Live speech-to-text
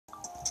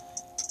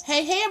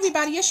Hey,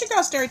 everybody, it's your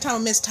girl, Storytime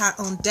with Miss Tot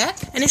on deck.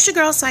 And it's your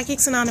girl,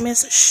 Psychics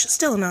Anonymous,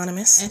 still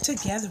anonymous. And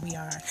together we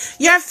are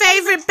your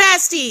favorite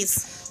besties.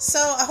 So,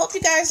 I hope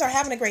you guys are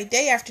having a great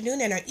day, afternoon,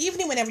 and or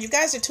evening whenever you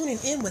guys are tuning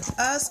in with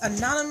us,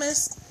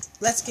 Anonymous.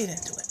 Let's get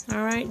into it.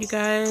 All right, you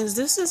guys,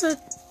 this is a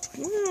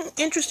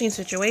interesting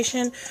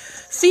situation.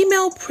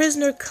 Female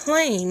prisoner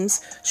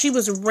claims she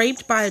was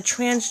raped by a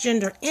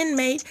transgender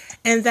inmate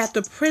and that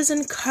the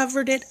prison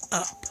covered it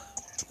up.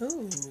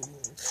 Ooh.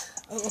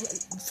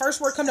 First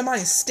word come to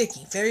mind is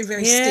sticky. Very,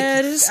 very sticky. Yeah,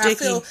 it is sticky. I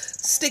feel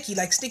sticky,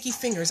 like sticky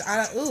fingers.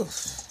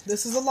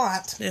 This is a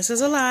lot. This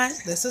is a lot.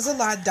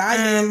 Dive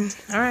in.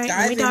 All right,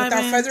 dive in.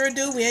 Without further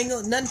ado, we ain't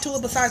got nothing to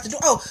it besides to do.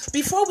 Oh,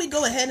 before we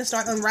go ahead and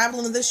start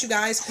unraveling this, you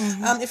guys,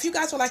 if you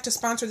guys would like to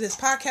sponsor this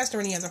podcast or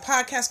any other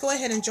podcast, go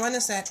ahead and join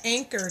us at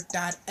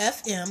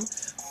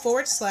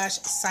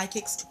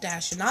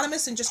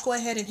anchor.fm/psychics-anonymous and just go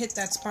ahead and hit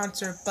that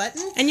sponsor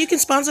button. And you can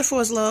sponsor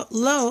for as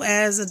low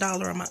as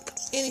 $1 a month.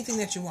 Anything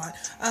that you want.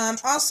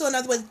 Also,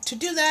 another way to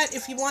do that,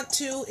 if you want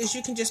to, is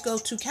you can just go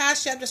to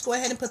Cash App, just go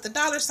ahead and put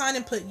the $sign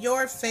and put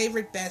your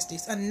favorite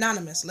besties.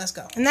 Anonymous. Let's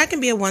go. And that can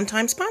be a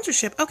one-time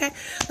sponsorship. Okay,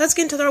 let's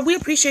get into that. We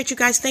appreciate you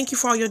guys. Thank you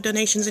for all your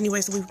donations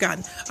anyways that we've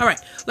gotten. All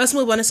right, let's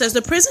move on. It says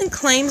the prison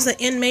claims the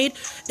inmate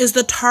is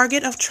the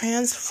target of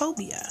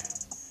transphobia.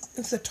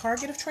 It's the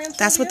target of transphobia?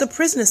 That's what the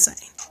prison is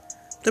saying.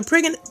 The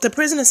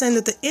prison is saying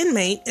that the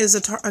inmate is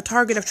a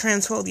target of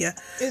transphobia.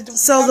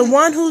 So the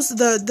one who's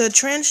the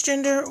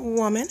transgender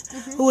woman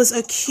who is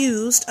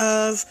accused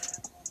of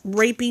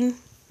raping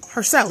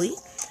her cellie,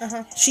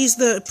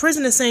 the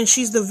prison is saying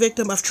she's the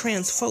victim of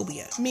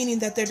transphobia. Meaning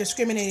that they're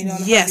discriminating on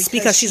her. Yes,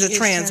 because she's a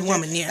trans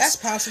woman, yes. That's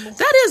possible.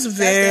 That is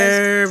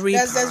very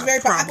That's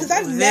very possible. Because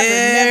I've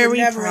never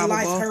in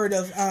life heard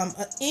of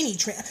any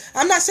trans.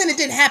 I'm not saying it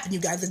didn't happen, you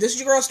guys. This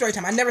is your girl story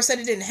time. I never said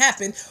it didn't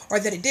happen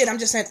or that it did. I'm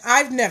just saying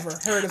I've never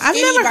heard of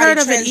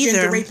anybody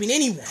transgender raping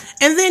anyone.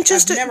 And then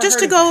just to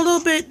go a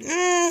little bit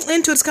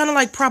into it, it's kind of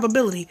like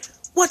probability.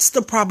 What's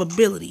the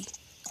probability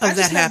of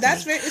that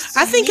happening?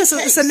 I think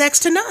it's a next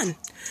to none.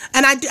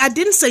 And I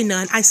didn't say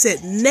none. I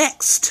said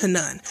next to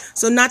none.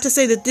 So not to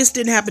say that this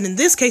didn't happen in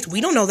this case.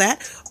 We don't know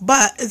that.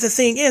 But the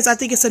thing is, I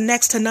think it's a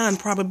next to none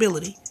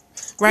probability.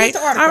 Right?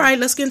 All right,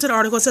 let's get into the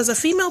article. It says a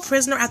female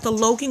prisoner at the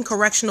Logan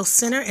Correctional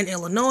Center in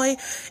Illinois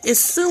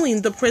is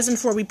suing the prison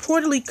for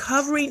reportedly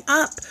covering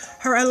up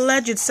her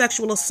alleged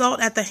sexual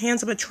assault at the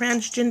hands of a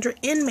transgender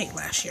inmate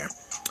last year.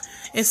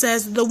 It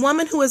says the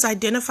woman who is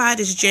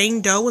identified as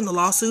Jane Doe in the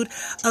lawsuit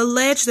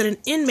alleged that an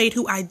inmate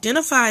who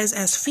identifies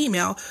as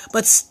female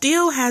but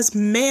still has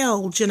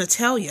male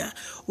genitalia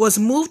was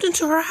moved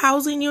into her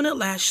housing unit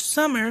last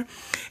summer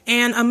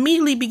and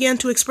immediately began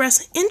to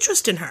express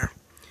interest in her.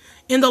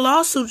 In the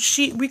lawsuit,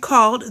 she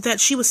recalled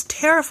that she was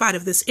terrified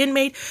of this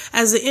inmate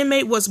as the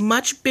inmate was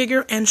much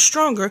bigger and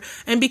stronger,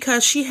 and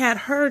because she had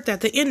heard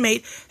that the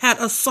inmate had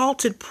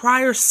assaulted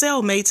prior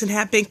cellmates and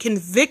had been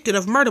convicted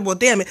of murder. Well,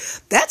 damn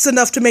it, that's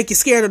enough to make you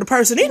scared of the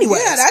person anyway.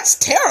 Yeah, that's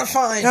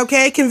terrifying.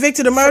 Okay,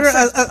 convicted of murder,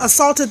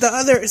 assaulted the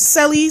other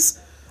cellies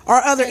or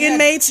other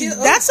inmates.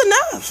 That's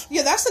enough.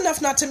 Yeah, that's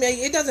enough not to make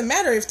it doesn't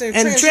matter if they're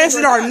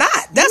transgender or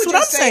not. That's what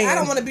I'm saying. I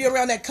don't want to be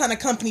around that kind of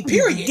company,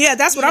 period. Yeah,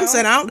 that's what I'm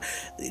saying.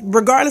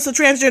 Regardless of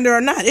transgender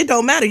or not, it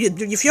don't matter.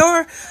 If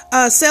your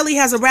cellie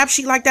has a rap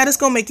sheet like that, it's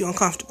gonna make you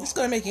uncomfortable. It's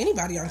gonna make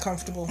anybody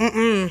uncomfortable. That's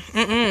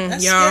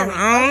scary.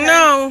 I don't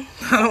know.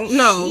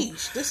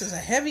 Sheesh, this is a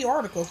heavy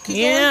article. Keep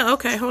going.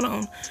 Okay, hold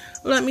on.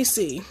 Let me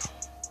see.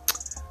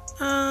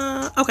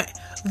 Okay.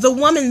 The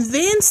woman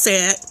then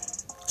said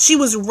she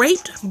was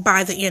raped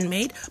by the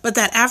inmate, but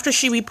that after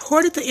she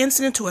reported the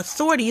incident to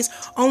authorities,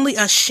 only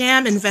a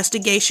sham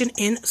investigation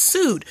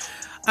ensued.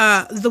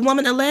 The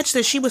woman alleged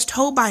that she was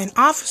told by an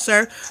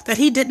officer that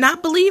he did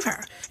not believe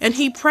her, and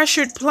he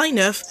pressured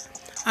plaintiff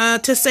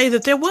to say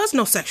that there was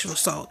no sexual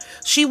assault.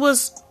 She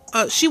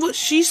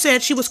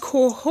said she was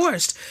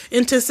coerced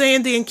into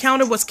saying the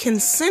encounter was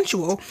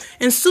consensual,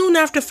 and soon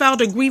after filed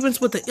a grievance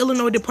with the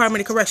Illinois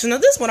Department of Corrections. Now,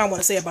 this is what I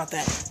want to say about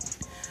that.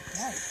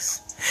 Yikes.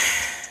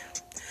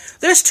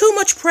 There's too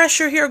much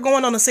pressure here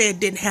going on to say it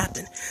didn't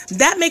happen.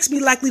 That makes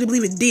me likely to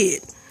believe it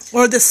did,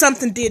 or that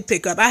something did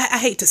pick up. I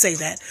hate to say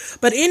that,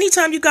 but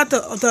anytime you got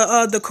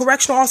the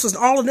correctional officers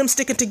and all of them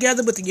sticking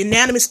together with the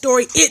unanimous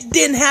story, it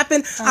didn't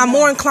happen. I'm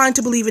more inclined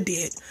to believe it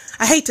did.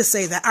 I hate to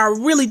say that, I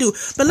really do.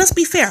 But let's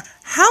be fair.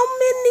 How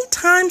many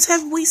times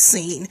have we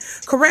seen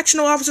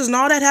correctional officers and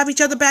all that have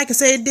each other back and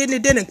say it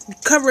didn't,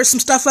 cover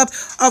some stuff up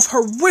of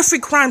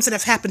horrific crimes that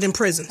have happened in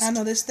prisons? I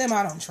know this them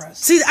I don't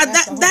trust. See,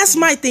 that's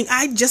my thing.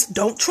 I just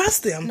don't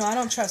trust them. No, I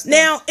don't trust them.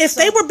 Now, if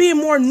they were being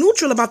more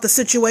neutral about the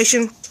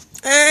situation,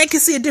 I can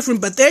see it different,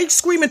 but they're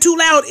screaming too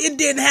loud. It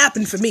didn't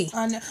happen for me.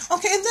 I know.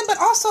 Okay, and then, but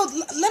also,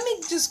 let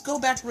me just go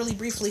back really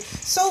briefly.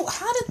 So,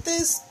 how did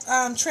this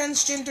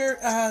transgender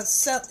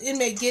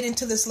inmate get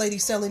into this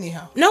lady's cell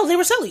anyhow? No, they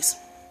were cellies.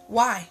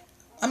 Why?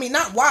 I mean,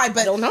 not why,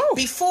 but I don't know.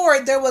 Before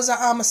there was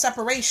a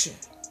separation,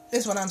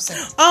 is what I'm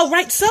saying. Oh,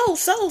 right. So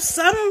some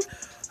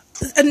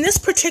in this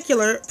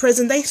particular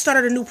prison, they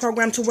started a new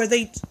program to where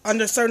they,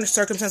 under certain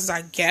circumstances,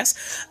 I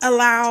guess,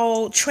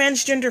 allow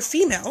transgender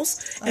females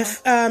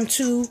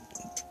to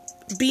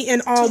be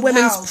in all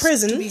women's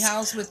prisons. To be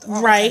housed with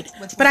all, right.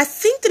 But I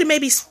think that it may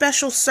be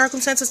special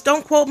circumstances.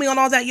 Don't quote me on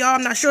all that, y'all.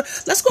 I'm not sure.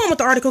 Let's go on with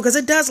the article because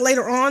it does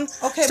later on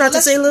start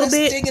to say a little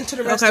bit. Dig into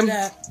the rest of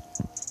that.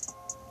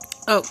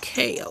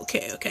 Okay.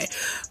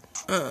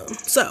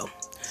 So,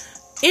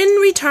 in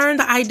return,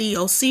 the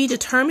IDOC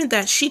determined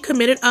that she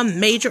committed a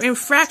major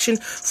infraction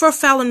for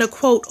filing a,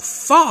 quote,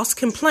 false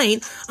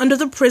complaint under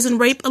the Prison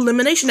Rape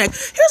Elimination Act.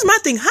 Here's my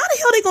thing. How the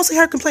hell they gonna say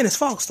her complaint is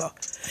false, though?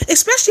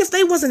 Especially if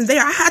they wasn't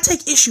there. I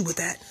take issue with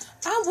that.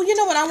 Well, you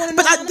know what I want to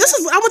know? But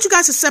I want you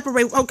guys to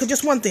separate. Okay,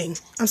 just one thing.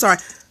 I'm sorry.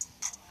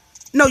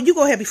 No, you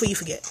go ahead before you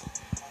forget.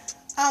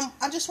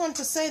 I just wanted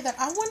to say that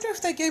I wonder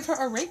if they gave her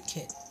a rape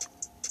kit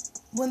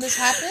when this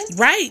happened.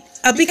 Right.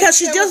 Because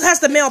she just has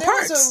the male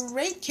parts. There was a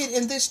rape kit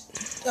and this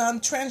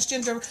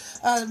transgender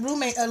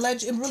roommate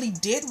alleged it really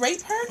did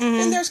rape her,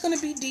 then there's going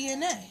to be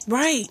DNA.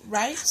 Right.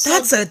 Right?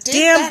 That's a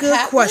damn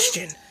good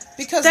question.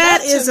 Because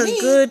that is a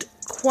good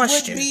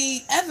question. Would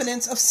be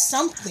evidence of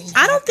something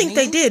I don't think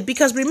they did,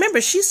 because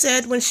remember, she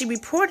said when she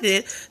reported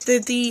it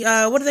that the,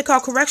 what do they call,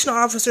 correctional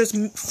officers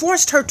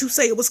forced her to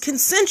say it was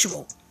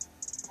consensual.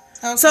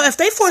 Okay. So if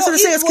they forced her to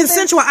say it's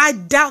consensual, I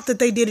doubt that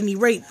they did any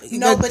rape.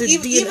 No, but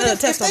even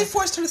if they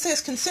forced her to say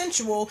it's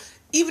consensual,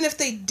 even if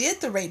they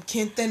did the rape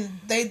kit, then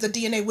the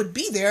DNA would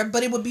be there,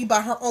 but it would be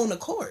by her own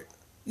accord.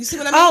 You see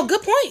what I mean? Oh,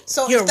 good point.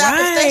 So You're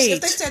right.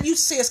 If they said you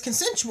say it's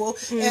consensual,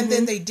 and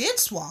then they did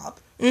swab,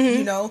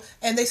 you know,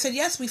 and they said,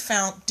 yes, we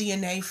found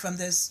DNA from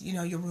this, you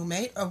know, your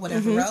roommate or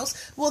whatever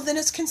else, well, then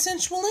it's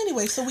consensual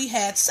anyway, so we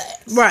had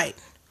sex. Right.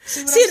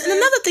 See, and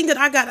another thing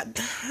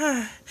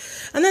that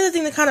another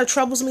thing that kind of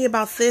troubles me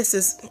about this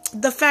is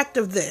the fact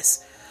of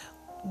this.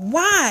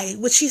 Why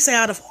would she say,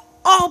 out of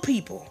all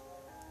people,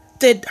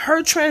 that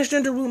her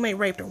transgender roommate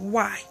raped her?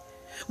 Why?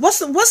 What's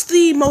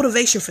the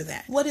motivation for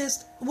that? Did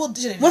it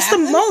What's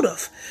happen? The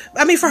motive?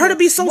 I mean, for her to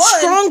be so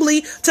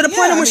strongly to the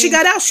point of when she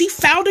got out, she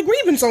filed a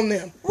grievance on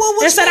them.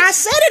 And said, I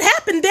said it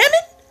happened, damn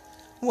it.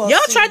 Well, y'all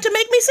tried to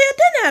make me say it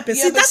didn't happen.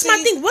 Yeah, that's my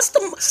thing. What is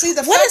her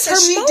motive?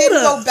 She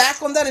didn't go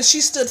back on that and she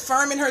stood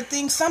firm in her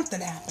thing.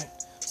 Something happened.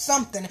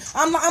 Something.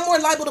 I'm more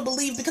liable to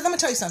believe, because I'm gonna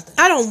tell you something.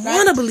 I don't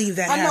want to believe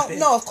that happened.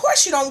 No, of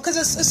course you don't, because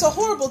it's a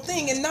horrible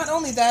thing, and not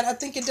only that, I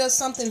think it does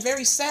something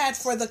very sad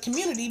for the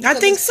community. I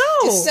think so.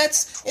 It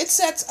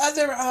sets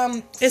other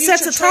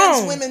future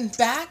trans women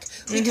back,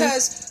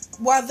 because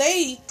while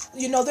they,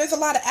 you know, there's a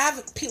lot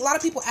of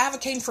people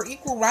advocating for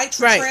equal rights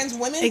for trans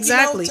women.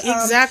 Exactly, you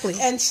know, exactly.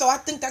 And so I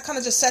think that kind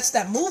of just sets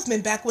that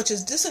movement back, which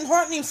is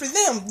disheartening for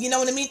them. You know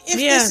what I mean?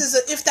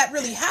 If that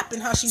really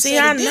happened, how she said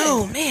it did. I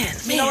know, man.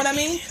 You know what I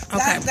mean?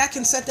 Okay. That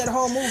can set that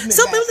whole movement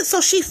back. So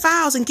she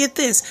files, and get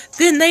this.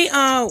 Then they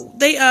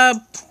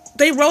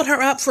wrote her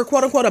up for,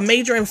 quote unquote, a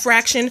major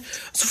infraction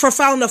for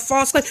filing a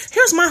false claim.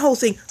 Here's my whole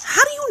thing.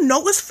 How do you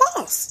know it's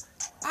false?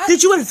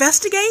 Did you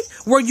investigate?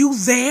 Were you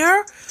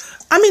there?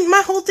 I mean,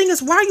 my whole thing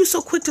is, why are you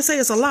so quick to say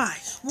it's a lie?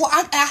 Well,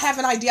 I have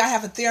an idea. I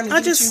have a theory. I'm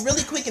going to give it to you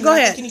really quick, and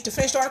I think you need to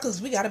finish the article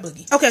because we got a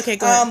boogie. Okay,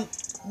 go ahead.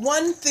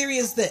 One theory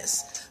is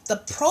this. The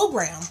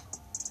program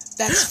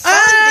that's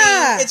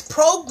funding, it's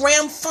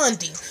program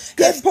funding.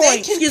 Good point.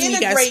 They can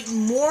integrate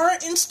more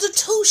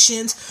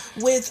institutions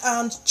with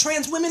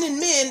trans women and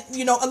men,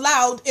 you know,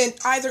 allowed in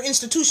either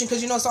institution,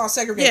 because you know it's all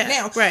segregated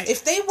now. Right.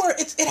 If they were,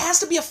 it has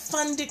to be a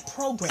funded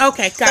program.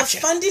 Okay, gotcha.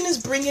 The funding is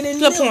bringing in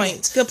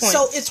millions. Good point.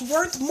 So it's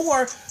worth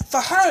more for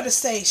her to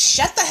say,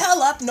 shut the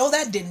hell up. No,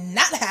 that did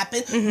not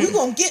happen. We're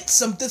going to get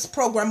this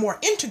program more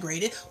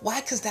integrated. Why?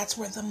 Because that's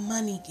where the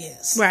money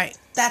is. Right.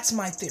 That's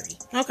my theory.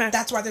 Okay.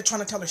 That's why they're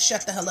trying to tell her,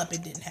 shut the hell up.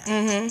 It didn't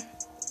happen.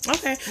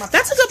 Okay.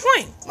 That's a good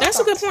point. That's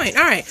a good point.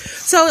 All right.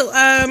 So,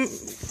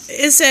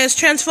 it says,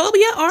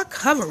 transphobia or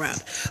cover-up.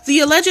 The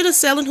alleged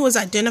assailant, who is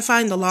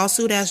identified in the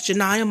lawsuit as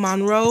Janiyah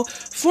Monroe,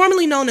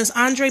 formerly known as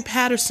Andre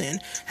Patterson,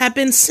 had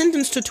been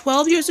sentenced to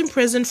 12 years in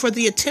prison for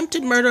the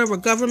attempted murder of a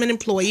government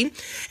employee,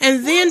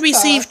 and then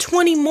received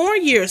 20 more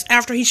years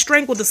after he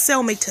strangled a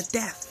cellmate to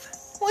death.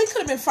 Well, he could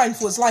have been fighting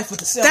for his life with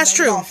the cellmate. That's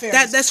true. That's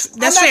fair. I'm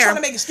not trying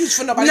to make excuses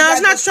for nobody. No,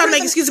 it's not trying to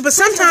make excuses, but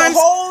sometimes it's a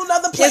whole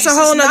other place. It's a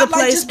whole other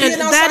place, and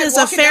that is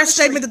a fair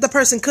statement that the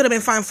person could have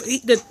been fine for.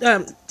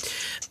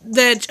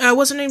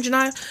 What's her name,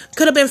 Janiyah?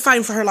 Could have been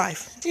fighting for her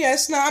life.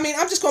 Yes, no, I mean,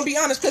 I'm just going to be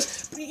honest,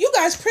 because you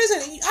guys,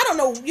 prison, I don't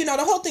know, you know,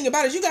 the whole thing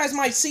about it, you guys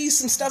might see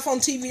some stuff on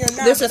TV or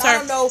not, but I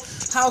don't know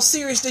how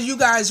serious that you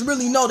guys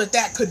really know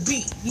that could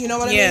be. You know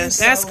what I mean? Yeah,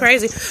 that's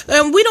crazy.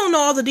 We don't know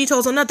all the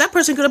details on that. That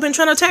person could have been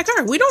trying to attack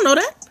her. We don't know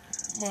that.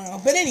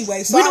 Well, but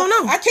anyway, so we don't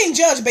know. I can't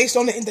judge based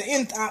on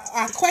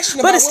the question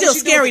about. But it's still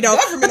scary though.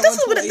 But this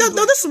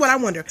is what I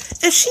wonder.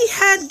 If she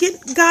had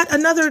got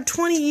another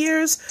 20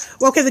 years,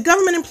 well, okay, the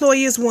government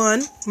employee is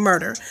one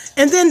murder,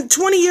 and then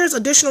 20 years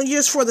additional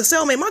years for the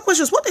cellmate. My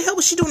question is, what the hell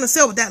was she doing in the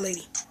cell with that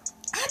lady?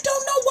 I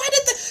don't know. Why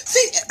did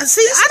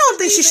See, I don't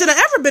think she should have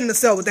ever been in the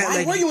cell with that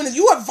lady. Were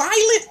you a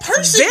violent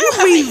person?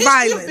 Very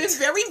violent. Been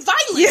very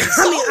violent. Yeah,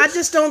 so, I mean, I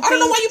just don't think. I don't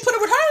know why you put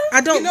her with her.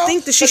 I don't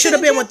think that she should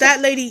have been with that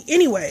lady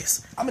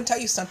anyways. I'm going to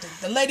tell you something.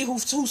 The lady who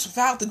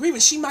filed the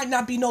grievance, she might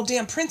not be no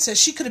damn princess.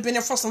 She could have been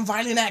there for some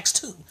violent acts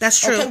too. That's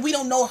true. Okay, we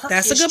don't know her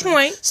That's history. A good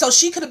point. So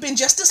she could have been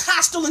just as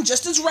hostile and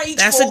just as rageful.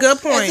 That's a good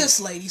point. As this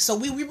lady. So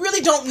we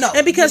really don't know.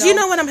 And because you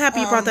know what, I'm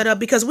happy you brought that up,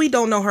 because we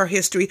don't know her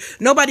history.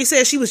 Nobody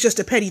says she was just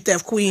a petty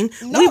theft queen.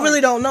 No. We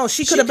really don't know.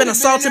 She could have been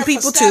assaulting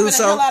people too.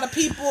 So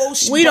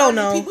we don't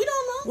know.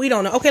 We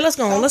don't know. Okay, let's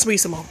go on. Let's read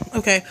some more.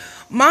 Okay.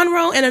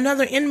 Monroe and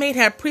another inmate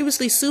had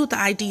previously sued the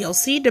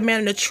IDOC,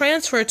 demanding a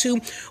transfer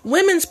to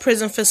women's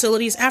prison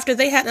facilities after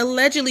they had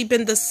allegedly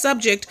been the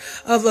subject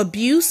of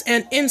abuse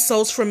and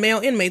insults from male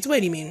inmates. What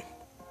do you mean?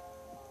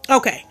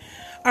 Okay.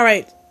 All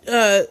right.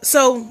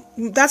 So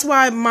that's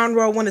why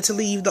Monroe wanted to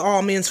leave the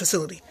all-men's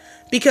facility.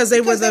 Because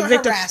they were the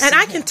victim. And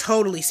I can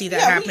totally see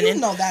that happening. You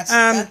know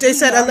that they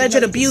said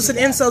alleged abuse and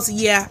insults.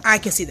 Yeah, I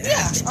can see that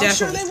happening. I'm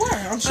sure they were.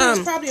 I'm sure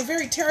it's probably a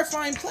very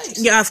terrifying place.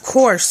 Yeah, of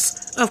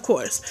course. Of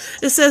course.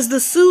 It says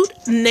the suit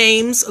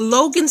names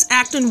Logan's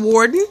acting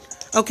warden.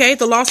 Okay,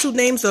 the lawsuit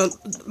names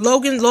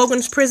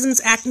Logan's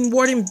prison's acting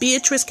warden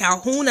Beatrice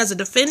Calhoun as a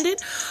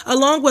defendant,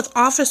 along with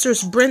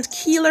officers Brent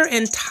Keeler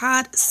and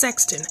Todd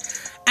Sexton.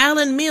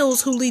 Alan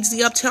Mills, who leads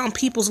the Uptown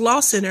People's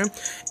Law Center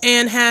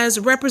and has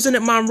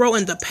represented Monroe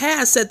in the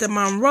past, said that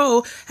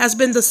Monroe has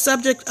been the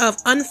subject of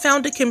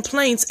unfounded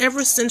complaints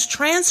ever since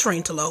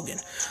transferring to Logan.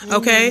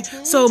 Okay?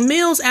 Mm-hmm. So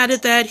Mills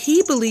added that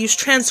he believes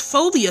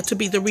transphobia to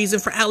be the reason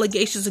for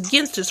allegations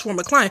against his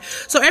former client.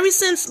 So ever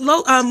since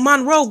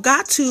Monroe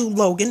got to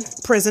Logan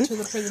prison,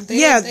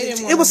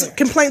 it was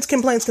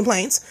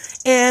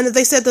complaints. And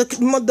they said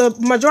the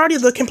majority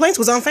of the complaints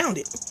was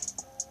unfounded.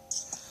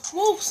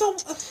 Well, so...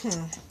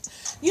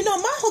 You know,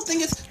 my whole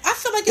thing is, I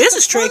feel like it's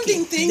a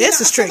funding thing.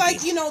 This is tricky. I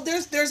feel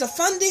like, there's a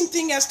funding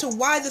thing as to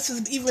why this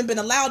has even been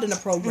allowed in the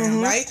program,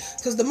 right?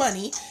 Because the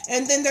money.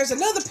 And then there's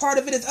another part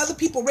of it is other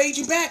people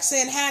raging back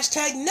saying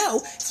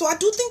 #no. So I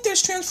do think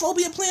there's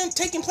transphobia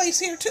taking place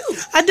here too.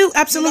 I do,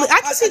 absolutely.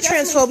 I can see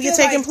transphobia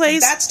taking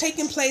place. That's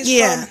taking place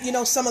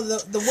from, some of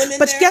the women.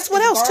 But guess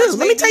what else too?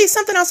 Let me tell you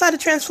something outside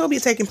of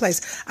transphobia taking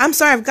place. I'm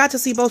sorry, I've got to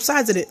see both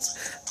sides of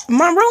this.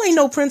 Monroe ain't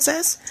no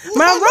princess.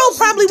 Monroe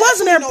probably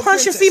wasn't there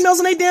punching females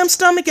in their damn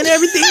stomach and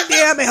everything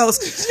damn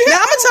else. Now,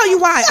 I'm going to tell you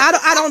why.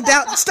 I don't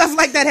doubt stuff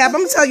like that happen.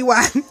 I'm going to tell you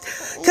why.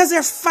 Because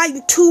they're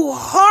fighting too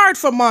hard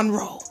for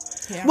Monroe.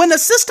 Yeah. When the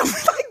system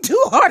fight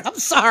too hard, I'm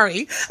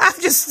sorry. I've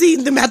just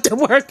seen them at their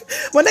work.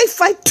 When they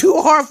fight too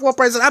hard for a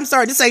person, I'm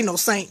sorry, this ain't no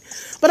saint.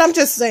 But I'm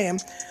just saying,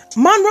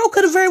 Monroe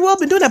could have very well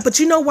been doing that, but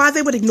you know why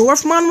they would ignore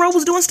if Monroe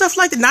was doing stuff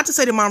like that? Not to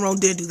say that Monroe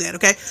did do that,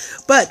 okay?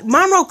 But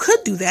Monroe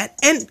could do that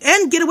and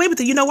get away with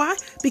it. You know why?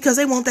 Because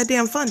they want that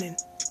damn funding.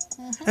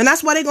 Mm-hmm. And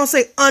that's why they're going to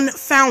say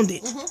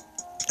unfounded.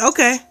 Mm-hmm.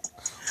 Okay.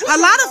 A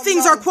lot of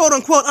things are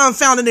quote-unquote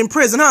unfounded in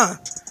prison, huh?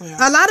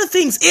 Yeah. A lot of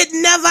things, it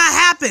never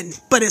happened,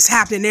 but it's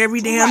happening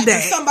every damn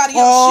day.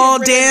 All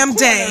damn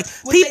day.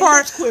 People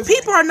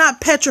are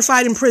not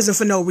petrified in prison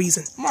for no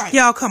reason. Right.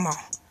 Y'all, come on.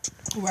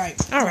 Right.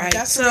 All right.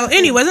 So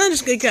anyways, I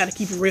just gotta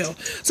keep it real.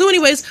 So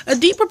anyways, a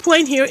deeper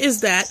point here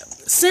is that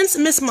since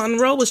Miss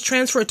Monroe was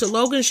transferred to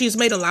Logan, she's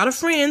made a lot of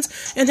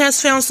friends and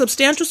has found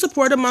substantial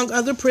support among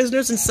other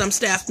prisoners and some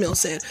staff, Mills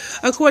said.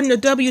 According to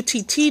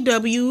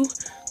WTTW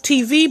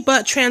TV,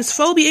 but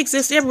transphobia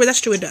exists everywhere.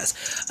 That's true, it does.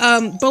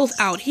 Both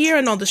out here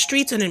and on the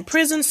streets and in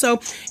prison. So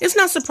it's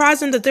not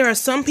surprising that there are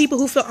some people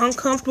who feel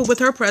uncomfortable with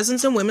her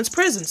presence in women's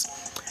prisons.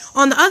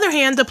 On the other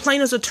hand, the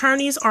plaintiff's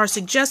attorneys are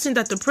suggesting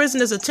that the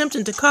prison is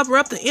attempting to cover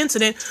up the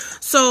incident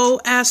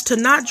so as to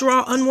not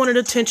draw unwanted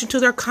attention to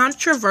their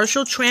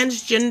controversial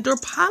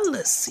transgender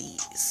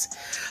policies.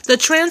 The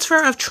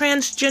transfer of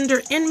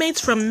transgender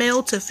inmates from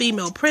male to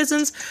female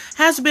prisons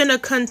has been a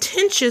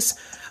contentious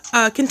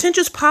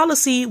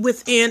policy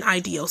within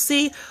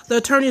IDOC, the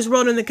attorneys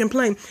wrote in the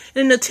complaint.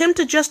 In an attempt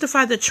to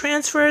justify the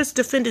transfers,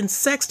 defendants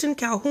Sexton,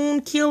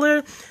 Calhoun,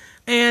 Keeler,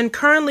 and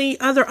currently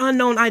other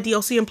unknown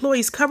IDOC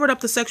employees covered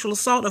up the sexual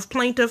assault of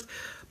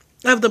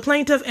the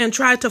plaintiff and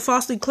tried to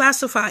falsely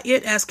classify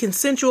it as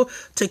consensual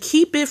to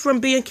keep it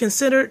from being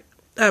considered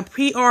a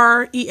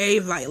PREA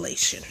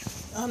violation.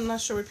 I'm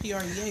not sure what PREA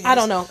is. I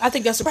don't know. I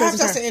think that's a perhaps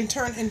that's an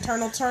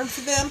internal term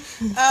for them.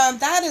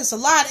 That is a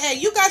lot. Hey,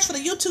 you guys, for the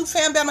YouTube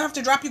fan base, I'm gonna have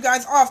to drop you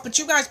guys off, but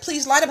you guys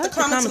please light up the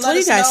comments and let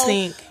us know. What do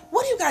you guys think?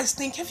 What do you guys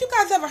think? Have you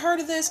guys ever heard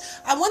of this?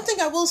 One thing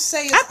I will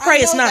say is I pray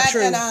it's not true.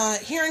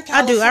 Here in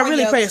California, I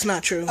really pray it's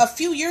not true. A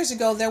few years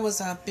ago, there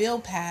was a bill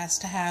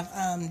passed to have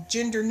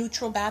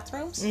gender-neutral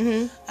bathrooms.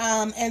 Mm-hmm.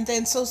 And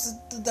then so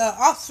the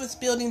office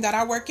building that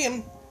I work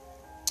in,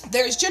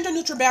 there's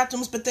gender-neutral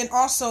bathrooms, but then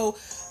also,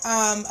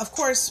 of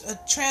course,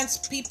 trans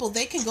people,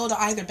 they can go to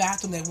either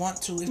bathroom they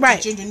want to. If the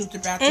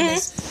gender-neutral bathroom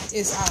is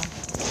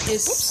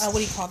what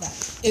do you call that?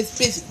 Is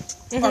busy.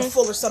 Mm-hmm. Or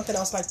full or something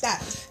else like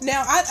that.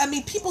 Now, I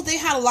mean, people, they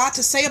had a lot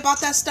to say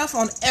about that stuff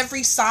on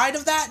every side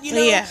of that, you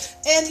know? Yeah.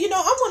 And,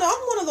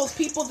 I'm one of those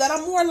people that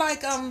I'm more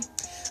like,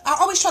 I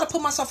always try to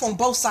put myself on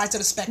both sides of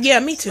the spectrum. Yeah,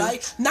 me too.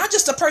 Right? Not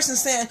just a person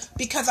saying,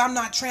 because I'm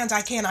not trans,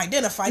 I can't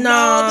identify. No,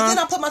 but then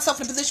I put myself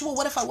in a position, well,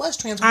 what if I was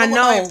trans? I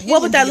know.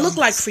 What would that look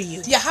like for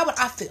you? Yeah, how would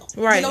I feel?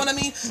 Right. You know what I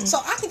mean? So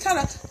I can kind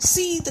of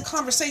see the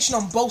conversation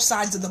on both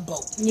sides of the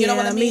boat. You know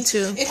what I mean? Me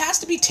too. It has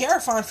to be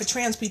terrifying for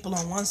trans people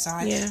on one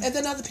side, and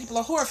then other people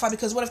are horrified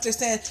because what if they're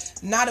saying,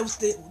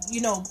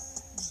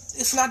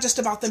 it's not just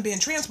about them being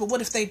trans, but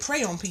what if they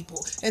prey on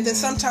people? And then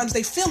sometimes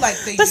they feel like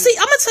they But see,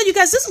 I'm going to tell you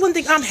guys, this is one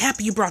thing, I'm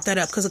happy you brought that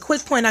up, because a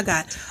quick point I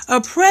got. A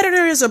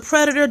predator is a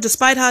predator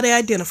despite how they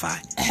identify.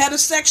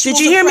 Heterosexual Did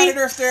you hear predator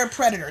me? If they're a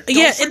predator.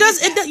 It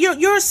does.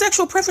 Your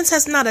sexual preference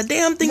has not a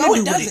damn thing to do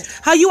with it.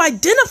 How you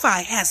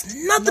identify has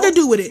nothing to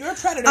do with it. You're a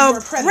predator. You're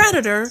a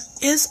predator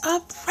is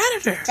a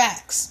predator.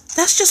 Facts.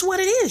 That's just what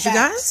it is, you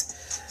guys.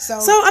 So,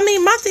 I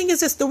mean, my thing is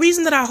this. The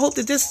reason that I hope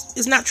that this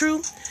is not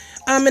true,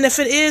 and if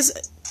it is,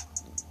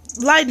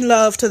 light and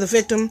love to the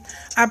victim.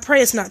 I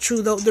pray it's not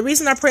true, though. The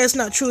reason I pray it's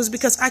not true is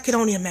because I could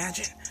only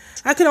imagine.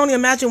 I could only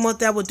imagine what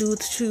that would do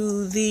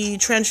to the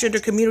transgender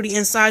community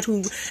inside.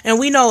 And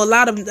we know a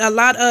lot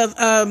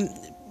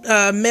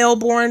of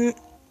male-born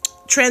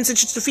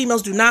transitions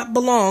females do not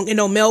belong in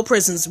no male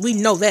prisons. We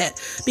know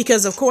that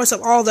because, of course,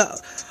 of all the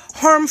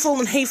harmful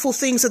and hateful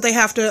things that they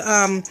have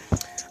to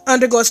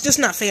undergo. It's just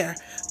not fair.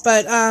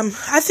 But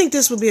I think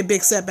this would be a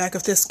big setback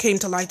if this came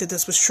to light that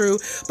this was true.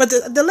 But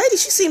the lady,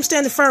 she seems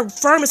standing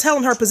firm as hell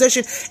in her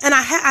position. And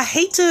I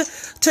hate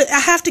I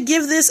have to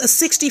give this a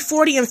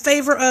 60-40 in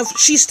favor of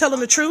she's telling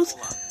the truth.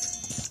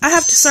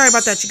 Sorry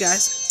about that, you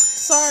guys.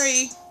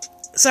 Sorry,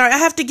 I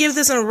have to give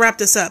this and wrap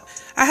this up.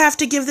 I have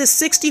to give this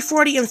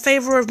 60-40 in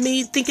favor of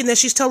me thinking that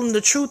she's telling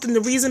the truth. And the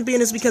reason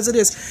being is because it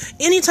is.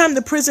 Anytime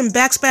the prison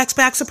backs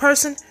a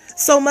person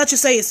so much and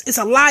say it's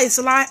a lie,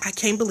 I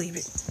can't believe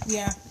it.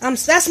 Yeah.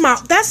 That's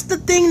the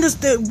thing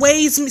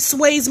that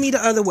sways me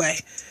the other way.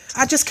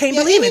 I just can't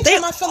believe it. They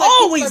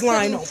always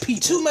line on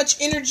people. Too much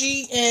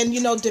energy and,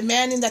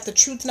 demanding that the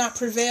truth not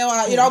prevail.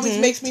 It always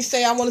makes me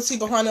say, I want to see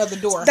behind the other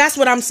door. That's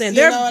what I'm saying.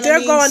 They're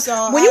going,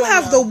 so, when you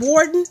have the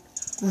warden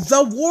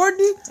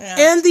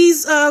and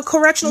these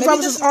correctional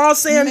officers all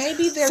saying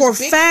for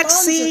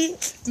facts,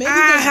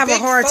 I have a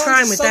hard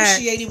time with that.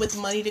 Associated with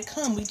money to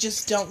come, we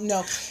just don't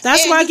know.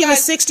 That's why I give it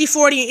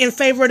 60-40 in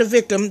favor of the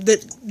victim.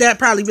 That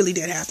probably really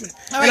did happen,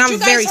 and I'm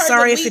very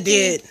sorry if it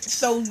did.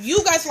 So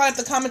you guys write up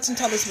the comments and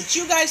tell us what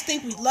you guys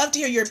think. We'd love to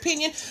hear your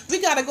opinion.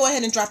 We gotta go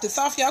ahead and drop this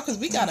off, y'all, because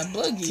we got a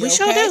boogie. We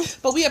sure do.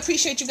 But we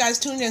appreciate you guys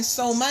tuning in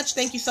so much.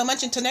 Thank you so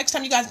much. Until next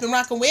time, you guys been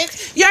rocking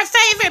with your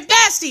favorite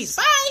besties.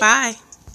 Bye. Bye.